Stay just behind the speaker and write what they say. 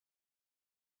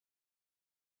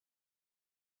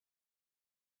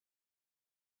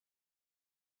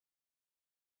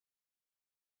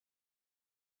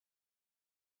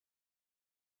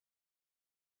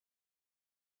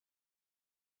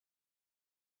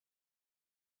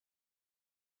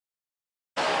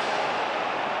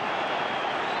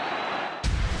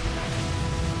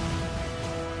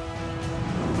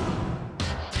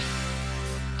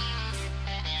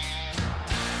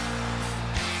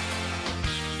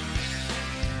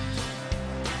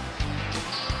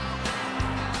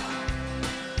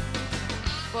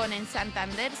Born in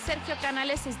Santander, Sergio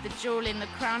Canales is the jewel in the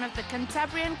crown of the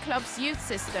Cantabrian club's youth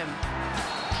system.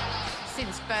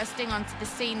 Since bursting onto the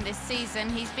scene this season,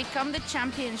 he's become the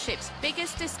championship's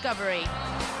biggest discovery.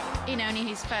 In only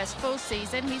his first full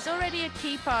season, he's already a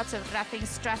key part of Racing's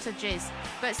strategies,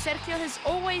 but Sergio has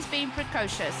always been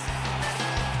precocious.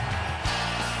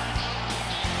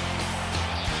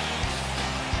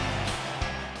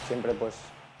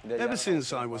 Ever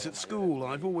since I was at school,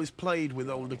 I've always played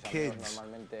with older kids.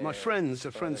 My friends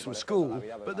are friends from school,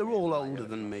 but they're all older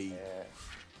than me.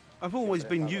 I've always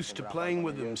been used to playing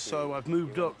with them, so I've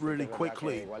moved up really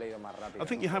quickly. I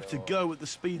think you have to go at the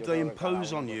speed they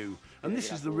impose on you, and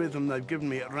this is the rhythm they've given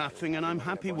me at Racing, and I'm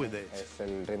happy with it.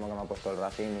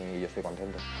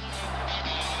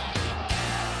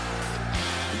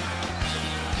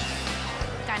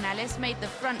 Canales made the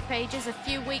front pages a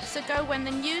few weeks ago when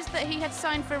the news that he had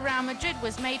signed for Real Madrid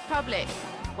was made public.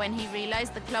 When he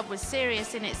realized the club was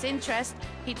serious in its interest,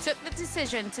 he took the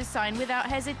decision to sign without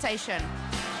hesitation.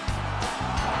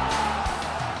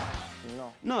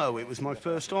 No, it was my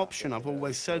first option. I've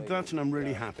always said that, and I'm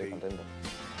really happy.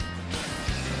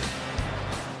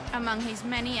 Among his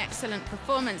many excellent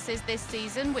performances this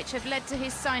season, which have led to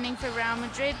his signing for Real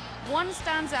Madrid, one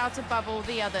stands out above all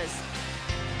the others.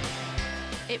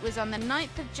 It was on the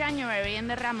 9th of January in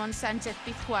the Ramon Sanchez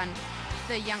Pizjuan.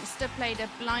 The youngster played a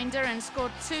blinder and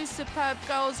scored 2 superb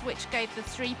goals, which gave the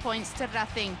 3 points to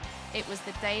Racing. It was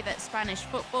the day that Spanish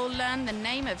football learned the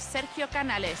name of Sergio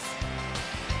Canales.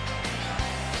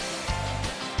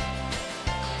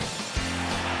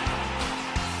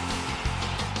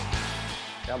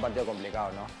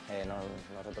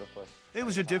 It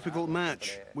was a difficult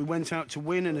match. We went out to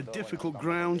win in a difficult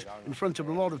ground in front of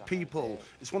a lot of people.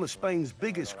 It's one of Spain's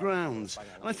biggest grounds,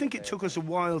 and I think it took us a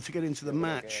while to get into the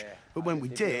match. But when we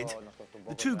did,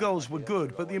 the 2 goals were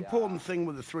good, but the important thing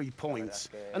were the 3 points.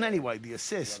 And anyway, the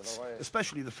assists,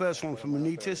 especially the first one from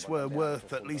Munitis, were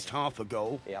worth at least half a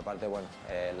goal.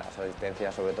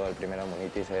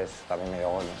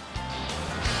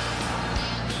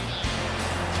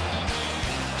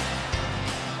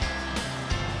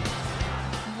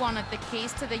 One of the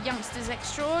keys to the youngster's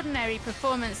extraordinary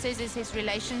performances is his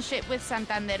relationship with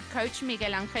Santander coach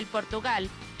Miguel Ángel Portugal,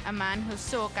 a man who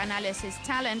saw Canales'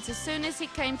 talent as soon as he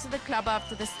came to the club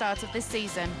after the start of the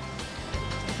season.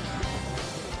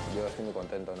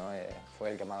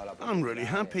 I'm really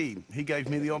happy. He gave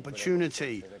me the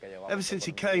opportunity. Ever since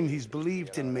he came, he's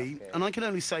believed in me, and I can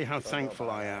only say how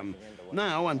thankful I am.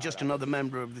 Now I'm just another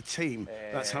member of the team.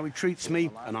 That's how he treats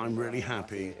me, and I'm really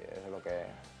happy.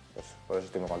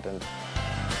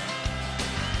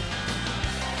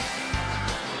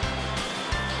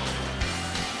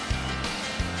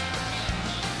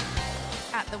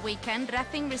 At the weekend,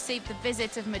 Racing received the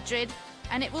visit of Madrid,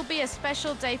 and it will be a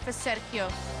special day for Sergio.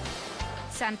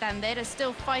 Santander are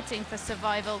still fighting for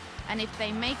survival, and if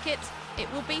they make it,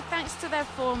 it will be thanks to their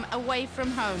form away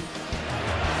from home.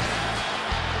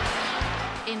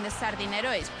 In the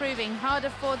Sardinero, it's proving harder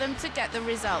for them to get the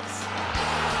results.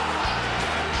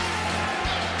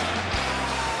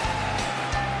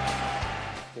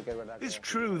 It's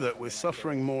true that we're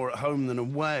suffering more at home than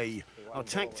away. Our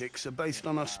tactics are based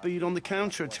on our speed on the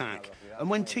counter-attack, and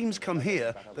when teams come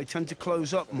here, they tend to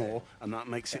close up more, and that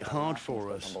makes it hard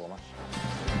for us.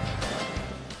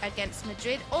 Against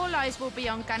Madrid, all eyes will be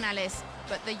on Canales,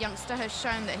 but the youngster has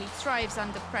shown that he thrives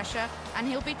under pressure, and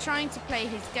he'll be trying to play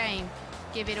his game,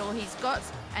 give it all he's got,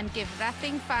 and give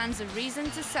Racing fans a reason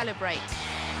to celebrate.